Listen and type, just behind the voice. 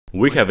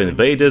We have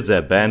invaded the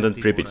abandoned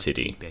Pripyat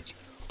city.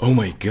 Oh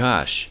my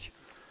gosh!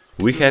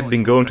 We have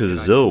been going to the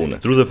zone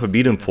through the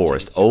forbidden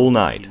forest all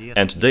night,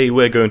 and today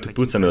we're going to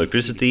put some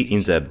electricity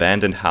in the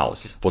abandoned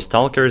house for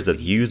stalkers that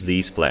use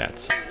these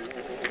flats.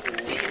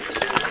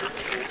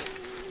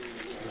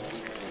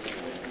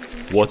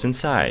 What's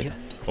inside?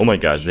 Oh my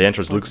gosh, the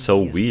entrance looks so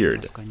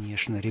weird.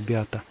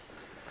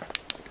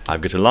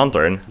 I've got a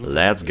lantern,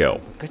 let's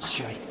go.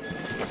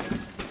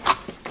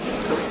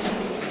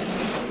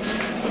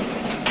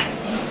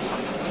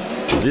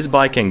 This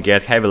bike can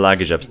get heavy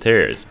luggage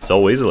upstairs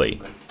so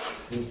easily.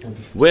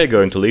 We're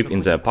going to live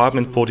in the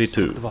apartment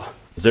 42.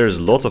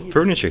 There's lots of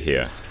furniture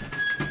here.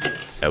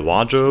 A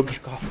wardrobe,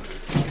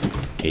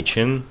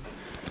 kitchen,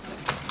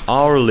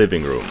 our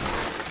living room.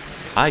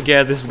 I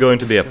guess this is going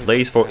to be a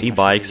place for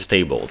e-bike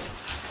stables.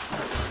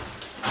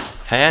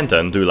 Hey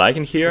Anton, do you like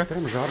it here?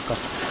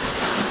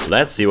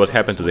 Let's see what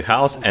happened to the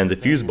house and the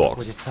fuse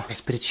box.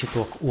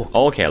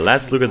 Okay,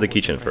 let's look at the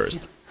kitchen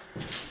first.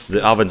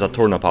 The ovens are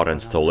torn apart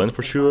and stolen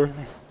for sure.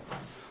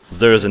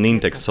 There's an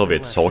intact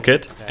Soviet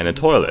socket and a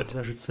toilet.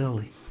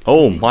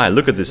 Oh my,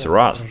 look at this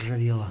rust.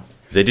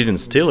 They didn't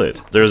steal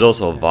it. There's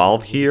also a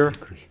valve here.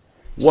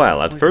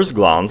 Well, at first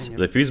glance,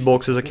 the fuse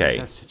box is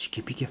okay.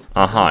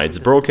 It's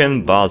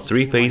broken, but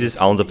 3 phases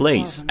are on the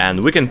place,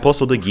 and we can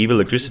possibly give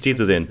electricity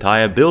to the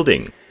entire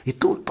building.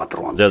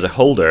 There's a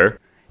holder,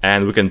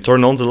 and we can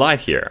turn on the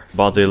light here,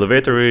 but the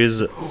elevator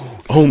is...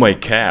 Oh my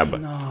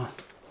cab!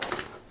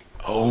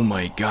 Oh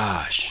my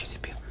gosh!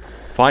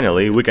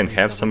 Finally, we can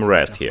have some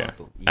rest here.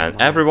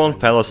 And everyone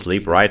fell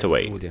asleep right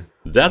away.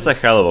 That's a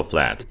hell of a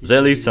flat. They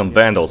lived some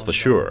vandals for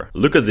sure.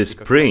 Look at these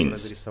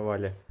prints.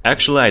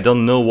 Actually, I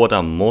don't know what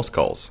are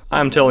Moscow's.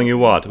 I'm telling you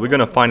what, we're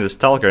gonna find a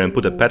stalker and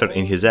put a pattern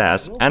in his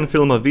ass and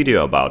film a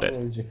video about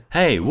it.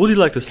 Hey, would you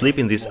like to sleep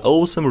in this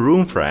awesome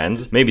room,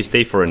 friends? Maybe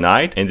stay for a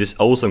night in these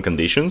awesome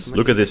conditions?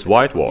 Look at this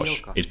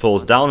whitewash. It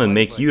falls down and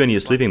make you and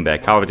your sleeping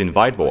bag covered in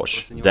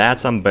whitewash.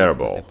 That's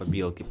unbearable.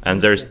 And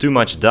there's too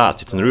much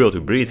dust, it's unreal to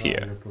breathe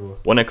here.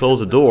 When I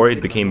closed the door,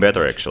 it became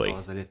better actually.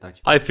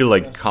 I feel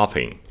like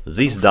coughing.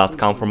 This dust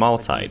comes from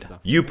outside.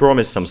 You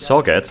promised some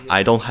sockets,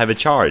 I don't have a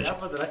charge.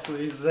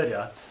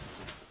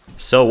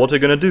 So what are we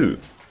gonna do?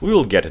 We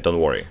will get it,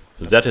 don't worry.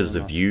 That is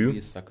the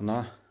view.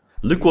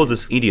 Look what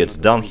this idiot's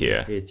done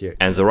here.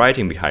 And the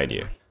writing behind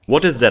you.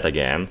 What is that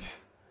again?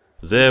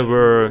 There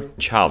were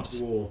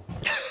chavs.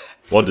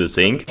 What do you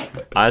think?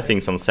 I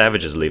think some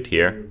savages lived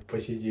here.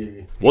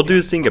 What do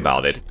you think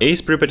about it?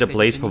 Is Pripyat a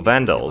place for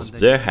vandals?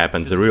 There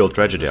happened the real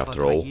tragedy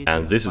after all,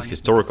 and this is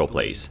historical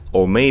place.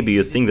 Or maybe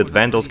you think that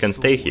vandals can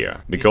stay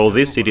here, because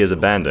this city is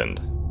abandoned.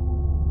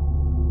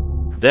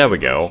 There we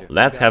go,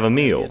 let's have a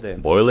meal.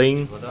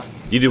 Boiling?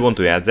 Did you want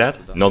to add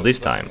that? Not this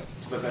time.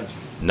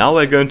 Now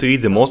we're going to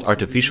eat the most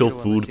artificial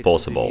food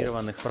possible.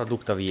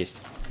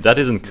 That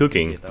isn't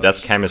cooking,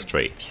 that's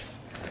chemistry.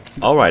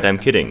 Alright, I'm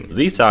kidding.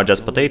 These are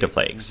just potato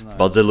flakes,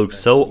 but they look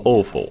so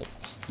awful.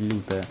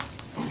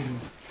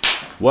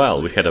 Well,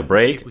 we had a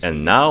break,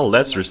 and now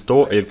let's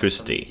restore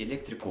electricity.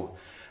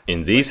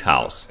 In this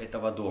house.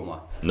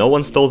 No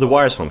one stole the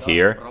wires from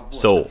here,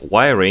 so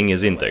wiring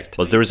is intact.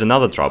 But there is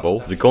another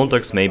trouble, the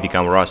contacts may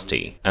become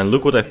rusty. And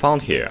look what I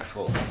found here.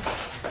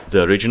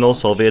 The original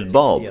Soviet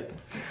bulb.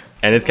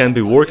 And it can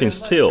be working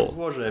still.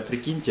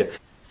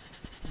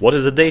 What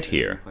is the date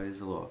here?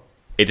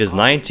 It is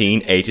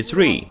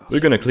 1983. We're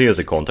gonna clear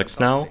the contacts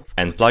now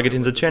and plug it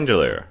in the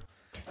chandelier.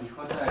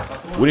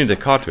 We need a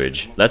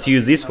cartridge. Let's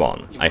use this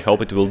one. I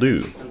hope it will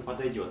do.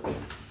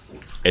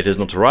 It is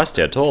not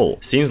rusty at all.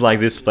 Seems like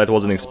this flat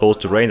wasn't exposed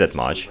to rain that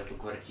much.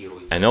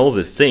 And all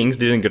the things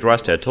didn't get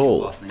rusty at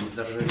all.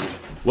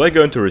 We're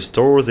going to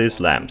restore these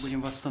lamps.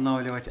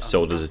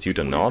 So does it suit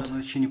or not?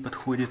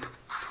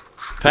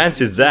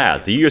 Fancy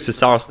that! The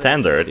USSR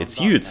standard, it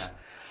suits!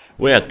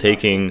 We are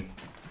taking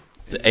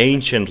the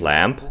ancient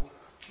lamp.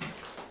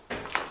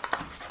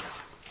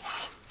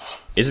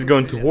 Is it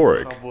going to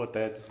work?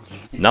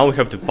 Now we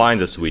have to find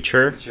the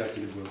switcher.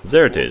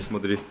 There it is.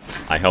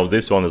 I hope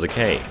this one is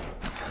okay.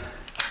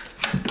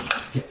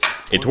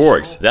 It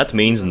works, that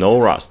means no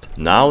rust.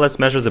 Now let's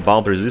measure the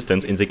bulb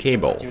resistance in the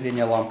cable.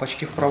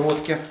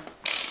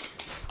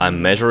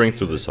 I'm measuring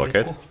through the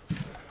socket.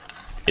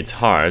 It's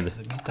hard.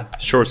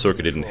 Short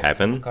circuit didn't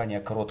happen.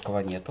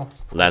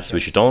 Let's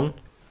switch it on.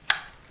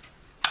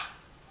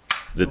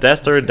 The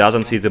tester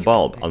doesn't see the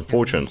bulb,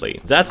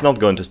 unfortunately. That's not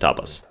going to stop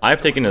us.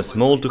 I've taken a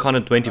small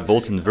 220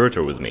 volts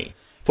inverter with me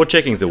for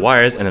checking the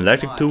wires and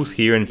electric tools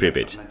here in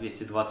Pripyat.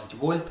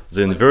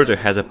 The inverter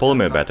has a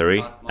polymer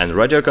battery and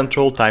radio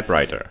control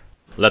typewriter.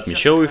 Let me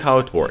show you how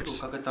it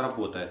works.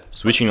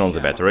 Switching on the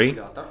battery.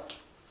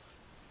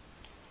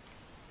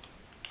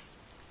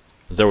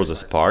 There was a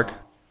spark.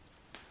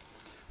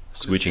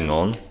 Switching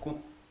on.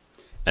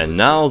 And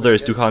now there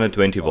is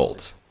 220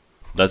 volts.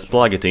 Let's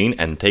plug it in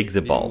and take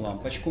the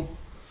bulb.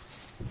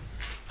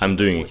 I'm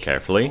doing it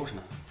carefully.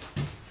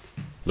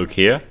 Look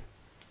here.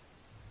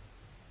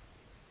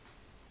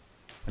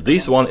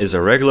 This one is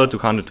a regular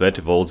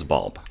 220 volts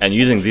bulb. And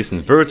using this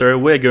inverter,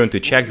 we're going to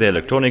check the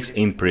electronics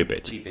in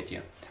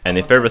Pripyat. And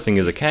if everything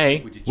is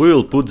okay, we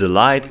will put the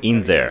light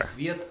in there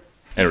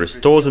and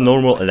restore the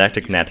normal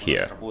electric net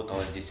here.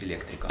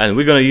 And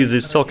we're gonna use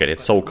this socket,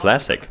 it's so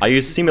classic. I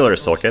used similar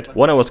socket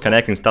when I was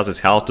connecting Stas's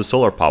house to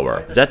solar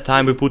power. That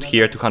time we put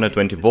here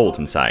 220 volts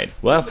inside.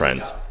 Well,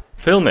 friends,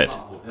 film it.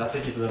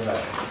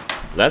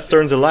 Let's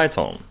turn the lights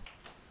on.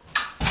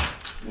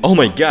 Oh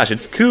my gosh,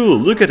 it's cool,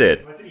 look at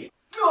it!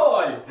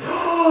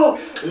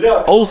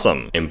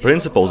 Awesome! In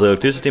principle, the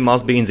electricity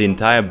must be in the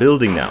entire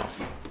building now.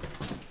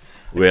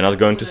 We are not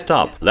going to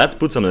stop. Let's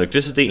put some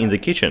electricity in the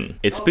kitchen.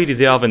 It's pity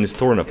the oven is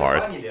torn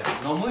apart.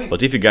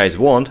 But if you guys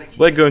want,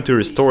 we're going to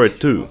restore it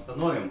too.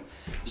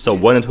 So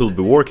when it will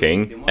be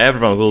working,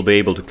 everyone will be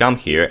able to come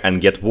here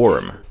and get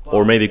warm.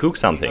 Or maybe cook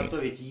something.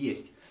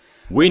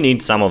 We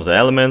need some of the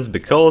elements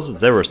because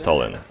they were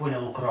stolen.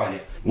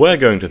 We're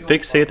going to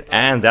fix it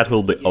and that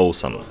will be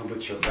awesome.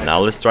 Now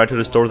let's try to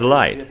restore the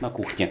light.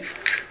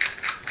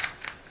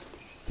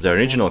 The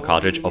original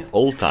cartridge of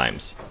old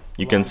times.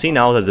 You can see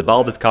now that the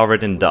bulb is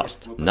covered in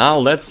dust. Now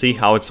let's see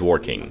how it's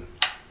working.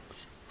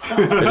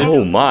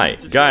 Oh my!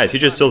 Guys, you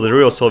just saw the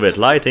real Soviet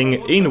lighting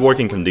in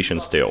working condition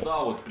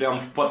still.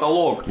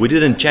 We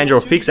didn't change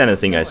or fix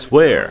anything, I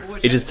swear.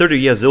 It is 30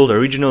 years old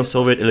original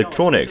Soviet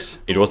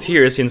electronics. It was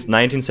here since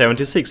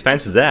 1976,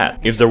 fancy that.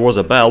 If there was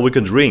a bell, we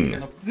could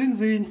ring.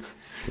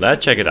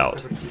 Let's check it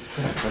out.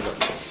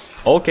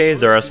 Okay,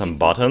 there are some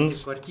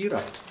buttons,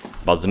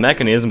 but the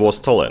mechanism was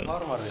stolen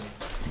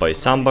by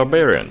some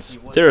barbarians.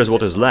 There is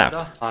what is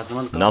left.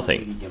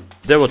 Nothing.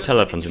 There were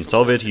telephones in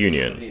Soviet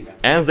Union.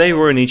 And they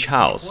were in each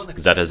house.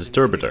 That is a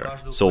distributor.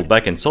 So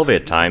back in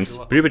Soviet times,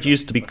 Pripyat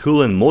used to be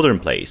cool and modern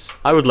place.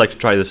 I would like to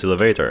try this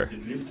elevator.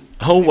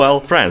 Oh well,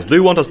 friends, do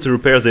you want us to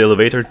repair the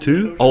elevator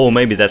too? Oh,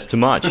 maybe that's too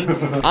much.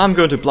 I'm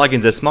going to plug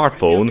in the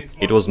smartphone.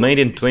 It was made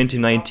in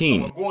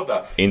 2019.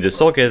 In the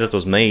socket that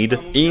was made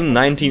in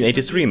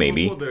 1983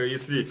 maybe.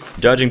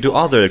 Judging to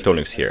other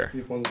electronics here.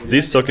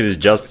 This socket is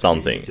just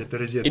something.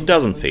 It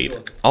doesn't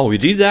fit. Oh, you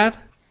did that?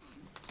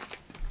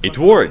 It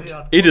worked!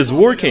 It is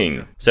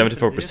working!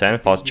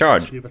 74% fast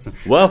charge.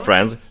 Well,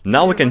 friends,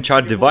 now we can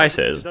charge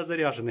devices.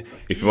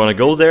 If you wanna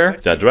go there,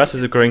 the address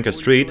is Ukrainka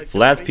Street,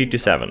 flat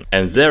 57.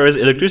 And there is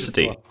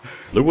electricity.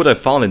 Look what I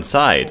found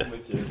inside.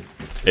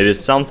 It is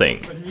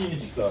something.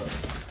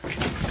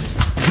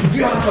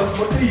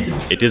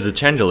 It is a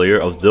chandelier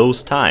of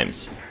those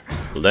times.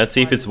 Let's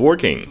see if it's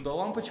working.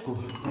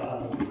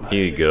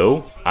 Here you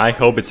go. I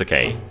hope it's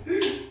okay.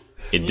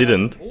 It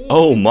didn't.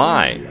 Oh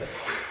my!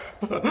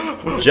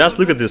 Just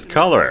look at this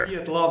color!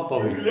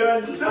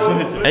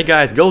 Hey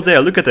guys, go there,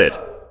 look at it!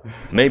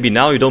 Maybe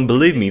now you don't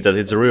believe me that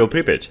it's a real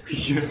Pripyat.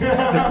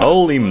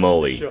 Holy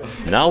moly!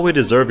 Now we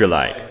deserve your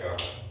like.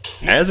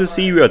 As you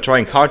see, we are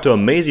trying hard to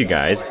amaze you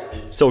guys,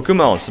 so come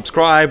on,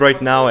 subscribe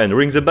right now and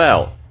ring the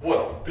bell.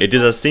 It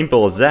is as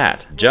simple as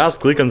that,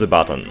 just click on the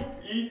button.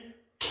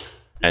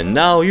 And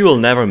now you will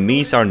never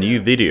miss our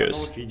new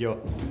videos.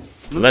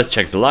 Let's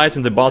check the lights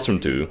in the bathroom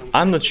too.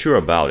 I'm not sure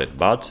about it,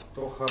 but...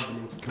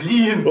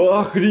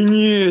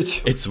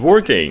 It's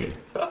working!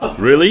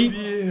 Really?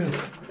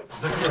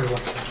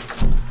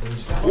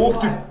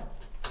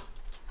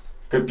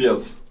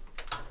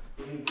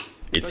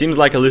 It seems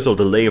like a little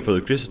delay of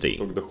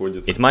electricity.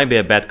 It might be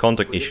a bad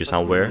contact issue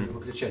somewhere.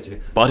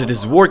 But it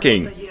is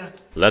working!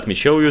 Let me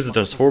show you the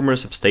transformer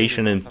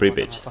substation in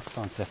Pripyat.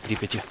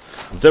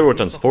 There were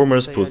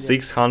transformers for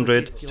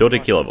 630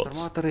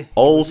 kilowatts,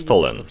 all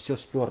stolen.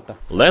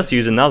 Let's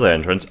use another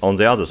entrance on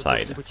the other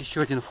side.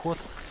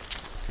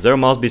 There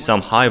must be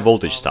some high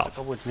voltage stuff.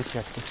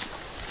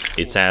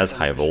 It says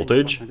high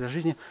voltage.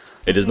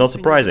 It is not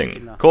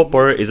surprising.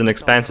 Copper is an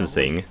expensive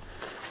thing.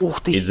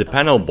 It's a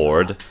panel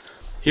board.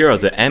 Here are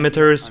the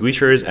emitters,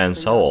 switchers and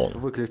so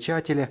on.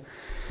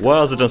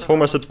 Well, the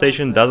transformer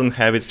substation doesn't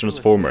have its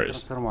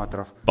transformers.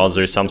 But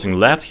there is something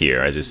left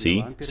here, as you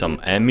see. Some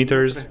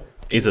emitters.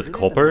 Is it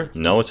copper?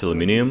 No, it's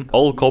aluminium.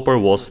 All copper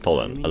was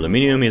stolen.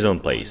 Aluminium is on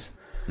place.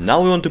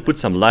 Now we want to put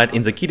some light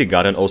in the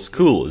kindergarten or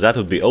school, that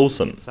would be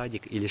awesome.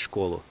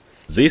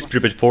 This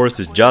Pripyat forest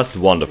is just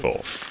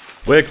wonderful.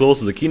 We're close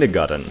to the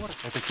kindergarten.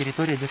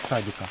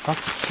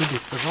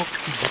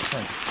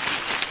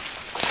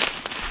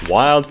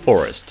 Wild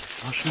forest.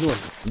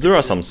 There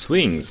are some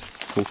swings.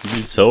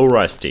 So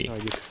rusty.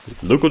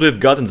 Look what we've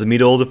got in the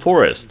middle of the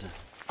forest.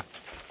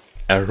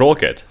 A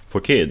rocket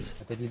for kids.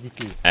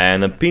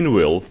 And a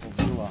pinwheel.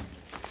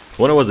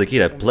 When I was a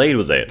kid I played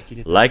with it,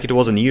 like it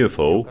was an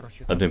UFO.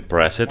 Let me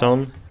press it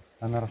on.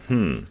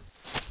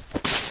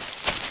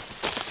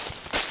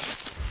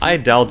 I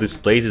doubt this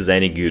place is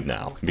any good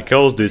now,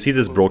 because do you see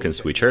this broken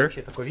switcher?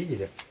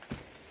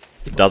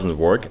 It doesn't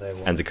work,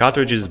 and the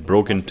cartridge is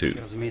broken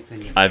too.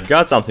 I've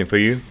got something for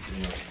you.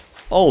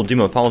 Oh,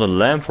 Dima found a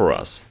lamp for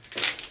us.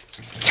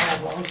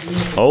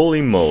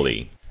 Holy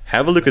moly.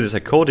 Have a look at this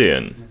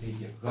accordion.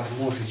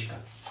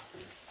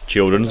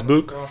 Children's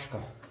book.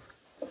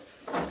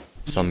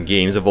 Some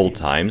games of old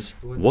times.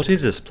 What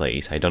is this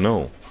place? I don't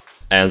know.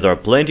 And there are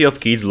plenty of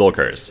kids'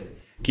 lockers.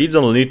 Kids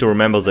only need to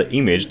remember the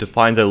image to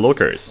find their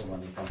lockers.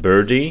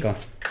 Birdie,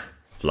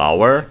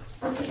 flower,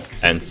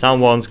 and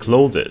someone's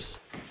clothes.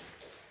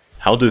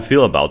 How do you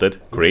feel about it?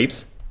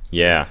 Creeps?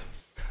 Yeah.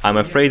 I'm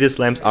afraid these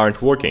lamps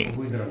aren't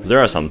working. There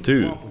are some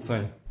too.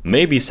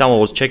 Maybe someone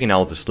was checking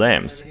out these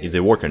lamps, if they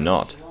work or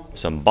not.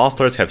 Some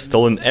bastards have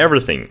stolen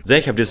everything.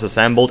 They have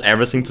disassembled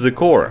everything to the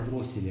core.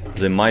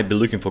 They might be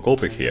looking for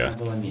culprit here.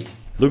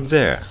 Look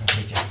there.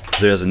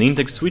 There's an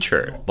intake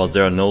switcher, but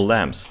there are no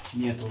lamps.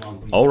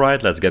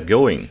 Alright, let's get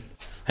going.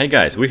 Hey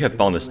guys, we have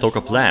found a stock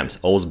of lamps,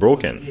 all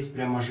broken.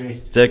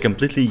 They're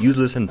completely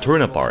useless and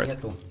torn apart.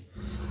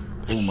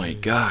 Oh my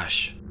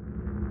gosh.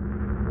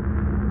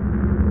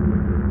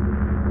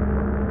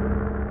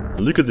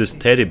 Look at this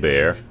teddy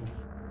bear.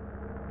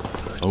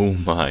 Oh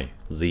my,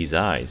 these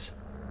eyes.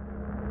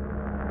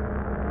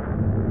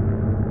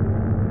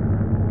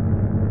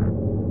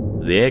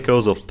 The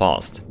echoes of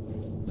past.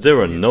 There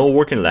were no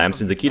working lamps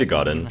in the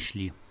kindergarten.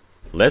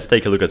 Let's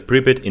take a look at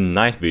Pripyat in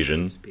night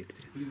vision.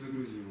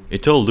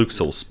 It all looks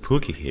so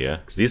spooky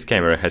here. This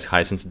camera has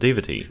high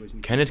sensitivity.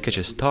 Can it catch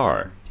a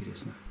star?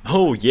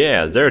 Oh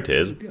yeah, there it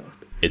is.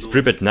 It's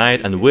Pripyat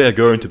night and we are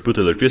going to put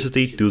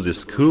electricity to the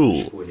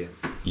school.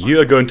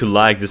 You are going to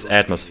like this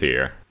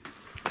atmosphere.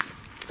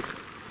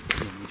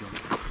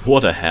 What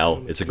the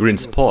hell, it's a green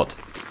spot.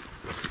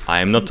 I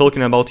am not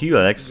talking about you,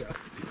 Alex.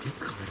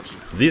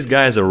 This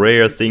guy is a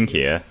rare thing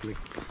here.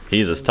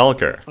 He is a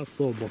stalker.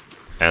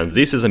 And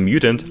this is a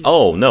mutant.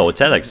 Oh no,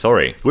 it's Alex,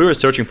 sorry. We were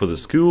searching for the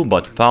school,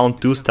 but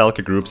found two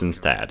stalker groups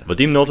instead.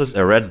 Vadim noticed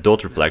a red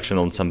dot reflection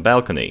on some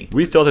balcony.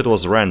 We thought it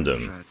was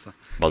random.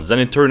 But then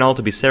it turned out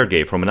to be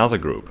Sergey from another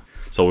group.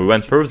 So we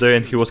went further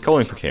and he was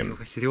calling for him.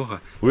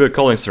 We were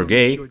calling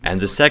Sergey, and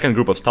the second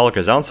group of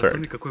stalkers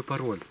answered.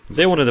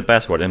 They wanted a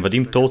password and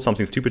Vadim told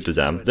something stupid to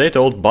them. They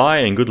told bye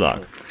and good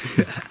luck.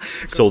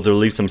 So there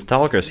live some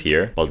stalkers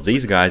here, but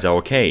these guys are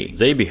okay.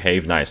 They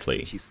behave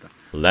nicely.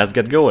 Let's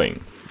get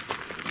going.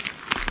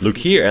 Look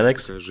here,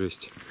 Alex.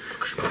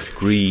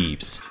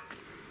 Creeps.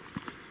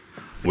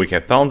 We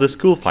have found the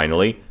school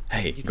finally.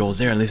 Hey, go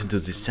there and listen to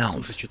these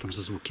sounds.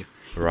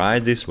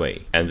 Right this way.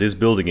 And this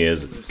building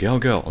is... Go,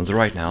 on the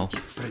right now.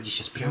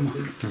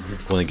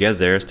 When you get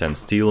there, stand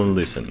still and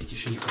listen.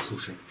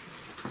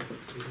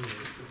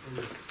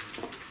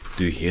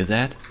 Do you hear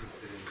that?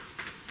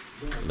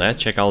 Let's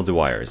check out the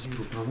wires.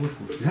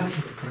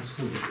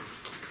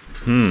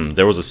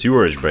 There was a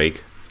sewerage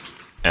break.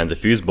 And the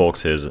fuse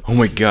box is... Oh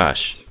my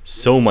gosh!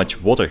 So much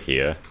water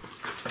here.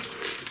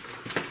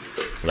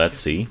 Let's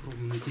see.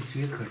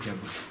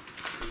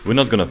 We're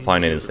not gonna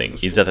find anything.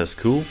 Is that a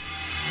school?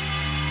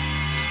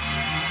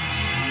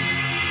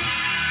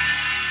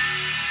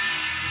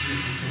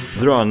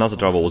 There are another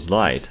trouble with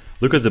light.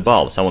 Look at the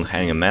bulb, someone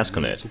hanging a mask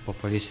on it.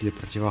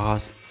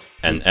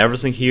 And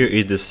everything here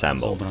is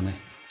disassembled.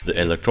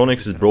 The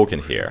electronics is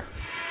broken here.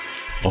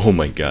 Oh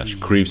my gosh,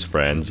 creeps,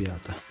 friends.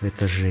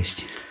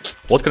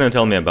 What can you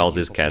tell me about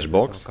this cash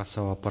box?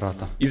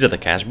 Is that a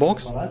cash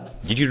box?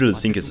 Did you really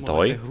think it's a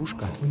toy?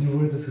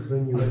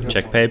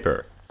 Check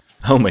paper.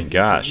 Oh my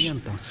gosh.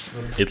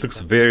 It looks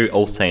very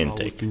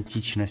authentic.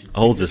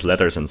 All these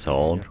letters and so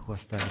on.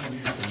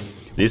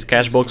 This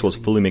cash box was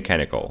fully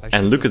mechanical.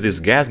 And look at these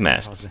gas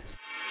masks.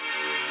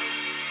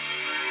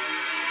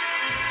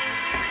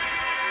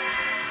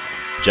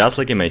 Just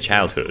like in my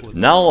childhood.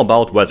 Now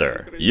about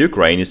weather.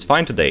 Ukraine is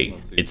fine today.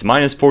 It's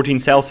minus 14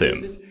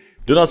 Celsius.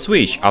 Do not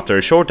switch. After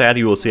a short ad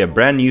you will see a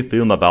brand new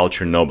film about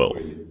Chernobyl.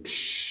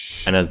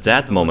 And at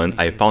that moment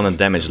I found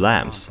undamaged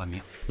lamps.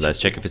 Let's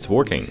check if it's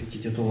working.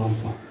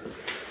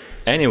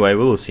 Anyway,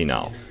 we will see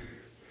now.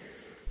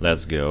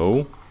 Let's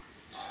go.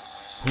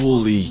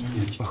 Holy...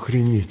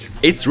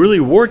 It's really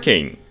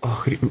working!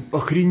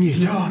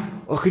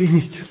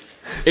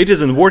 It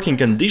is in working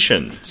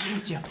condition.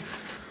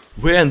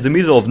 We're in the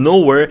middle of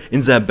nowhere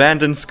in the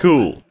abandoned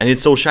school. And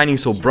it's so shining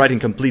so bright in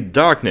complete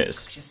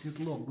darkness.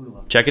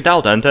 Check it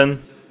out,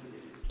 Anton.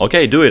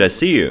 Okay, do it, I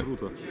see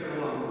you.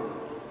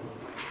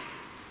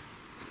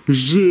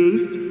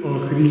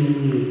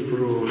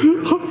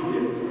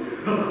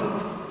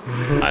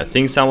 I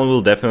think someone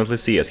will definitely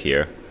see us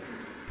here.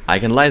 I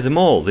can light them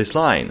all, this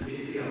line.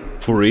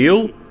 For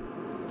real?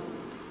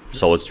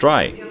 So let's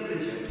try.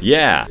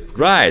 Yeah,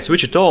 right,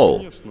 switch it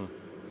all.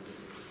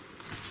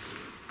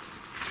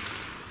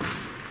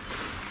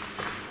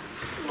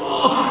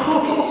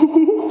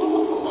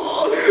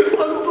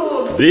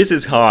 This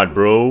is hard,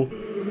 bro.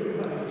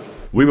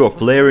 We were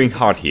flaring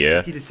hard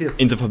here,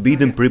 in the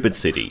forbidden Pripyat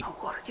city.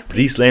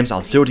 These lamps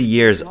are 30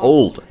 years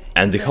old,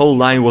 and the whole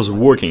line was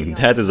working.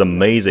 That is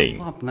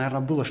amazing.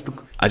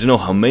 I don't know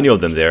how many of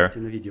them there.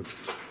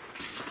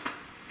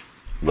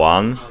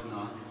 One.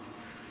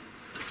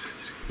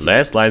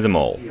 Let's light them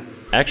all.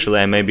 Actually,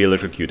 I may be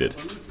electrocuted.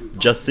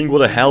 Just think what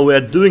the hell we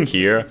are doing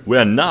here. We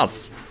are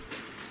nuts.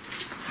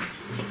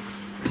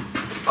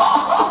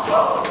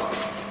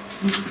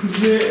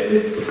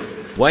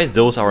 Why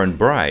those aren't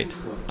bright?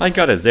 I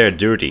got it, they're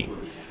dirty.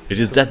 It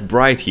is that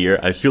bright here,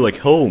 I feel like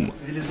home.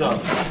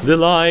 The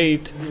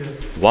light.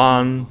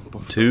 1,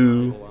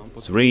 2,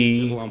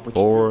 3,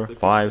 4,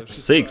 5,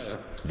 6.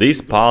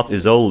 This path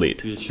is all lit.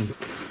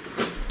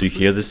 Do you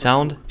hear the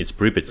sound? It's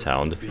Pripyat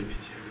sound.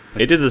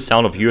 It is the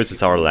sound of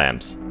USSR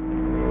lamps.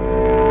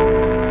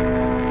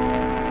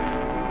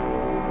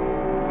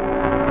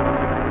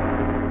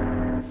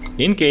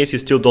 In case you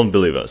still don't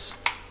believe us.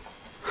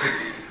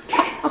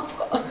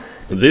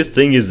 This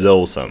thing is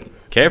awesome.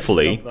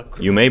 Carefully,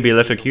 you may be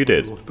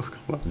electrocuted.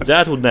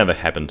 That would never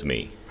happen to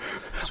me.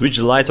 Switch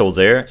the lights over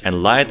there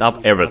and light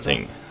up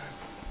everything.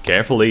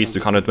 Carefully, it's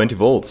 220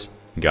 volts.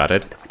 Got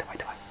it?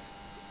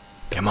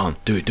 Come on,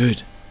 do it, do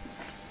it.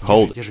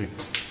 Hold.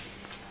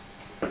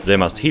 They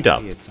must heat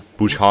up.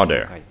 Push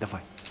harder.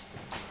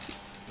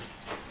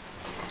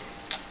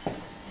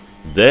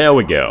 There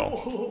we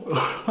go.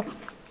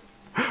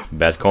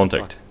 Bad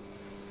contact.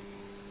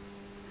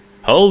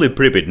 Holy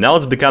Pripyat, now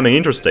it's becoming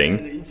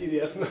interesting.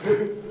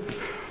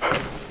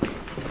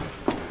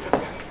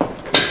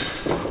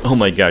 Oh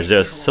my gosh,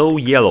 they're so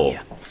yellow.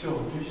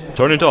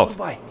 Turn it off.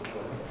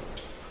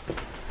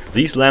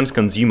 These lamps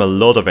consume a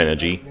lot of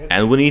energy,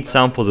 and we need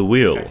some for the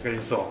wheel.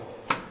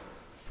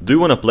 Do you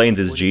wanna play in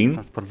this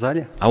gym?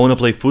 I wanna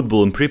play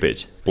football in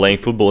Pripyat. Playing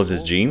football in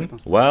this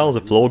gym? Well,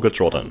 the floor got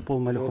rotten.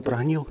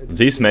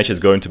 This match is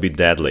going to be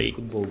deadly.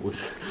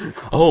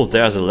 Oh,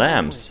 there are the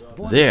lamps.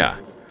 There.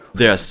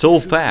 They are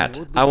so fat.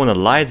 I wanna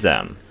light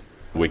them.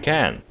 We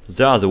can.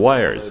 There are the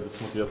wires.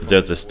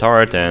 There's the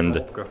start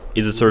and...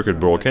 Is the circuit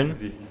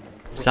broken?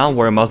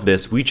 Somewhere must be a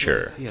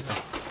switcher.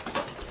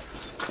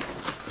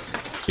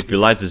 If we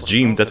light this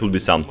gym, that will be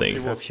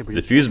something.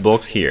 The fuse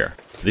box here.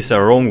 These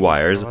are wrong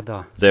wires.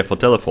 They're for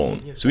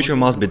telephone. Switcher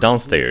must be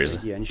downstairs.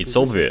 It's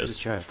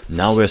obvious.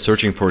 Now we're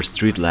searching for a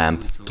street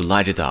lamp to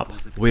light it up.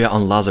 We are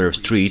on Lazarev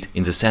Street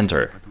in the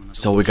center,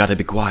 so we gotta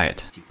be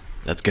quiet.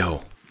 Let's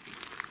go.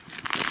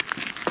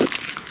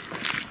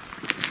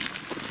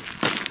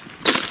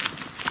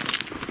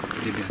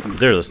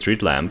 There's a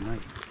street lamp.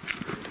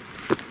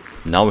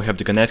 Now we have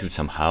to connect it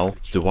somehow.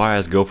 The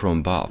wires go from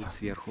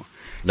above.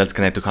 Let's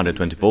connect to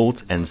 120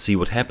 volts and see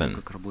what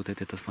happens.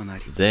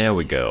 There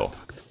we go.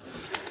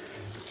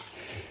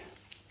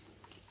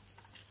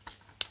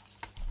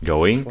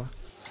 Going?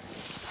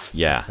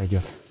 Yeah.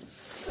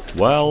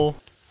 Well,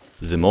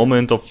 the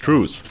moment of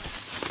truth.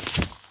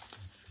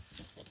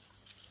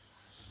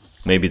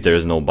 Maybe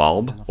there's no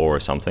bulb or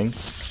something.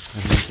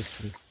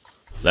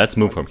 Let's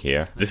move from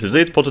here. This is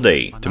it for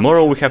today.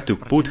 Tomorrow we have to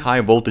put high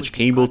voltage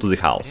cable to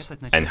the house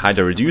and hide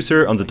a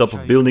reducer on the top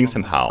of building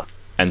somehow.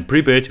 And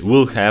Pripyat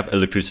will have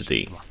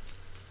electricity.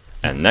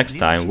 And next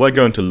time we're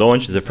going to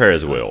launch the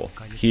Ferris wheel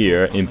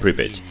here in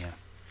Pripyat.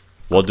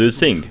 What do you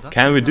think?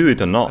 Can we do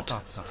it or not?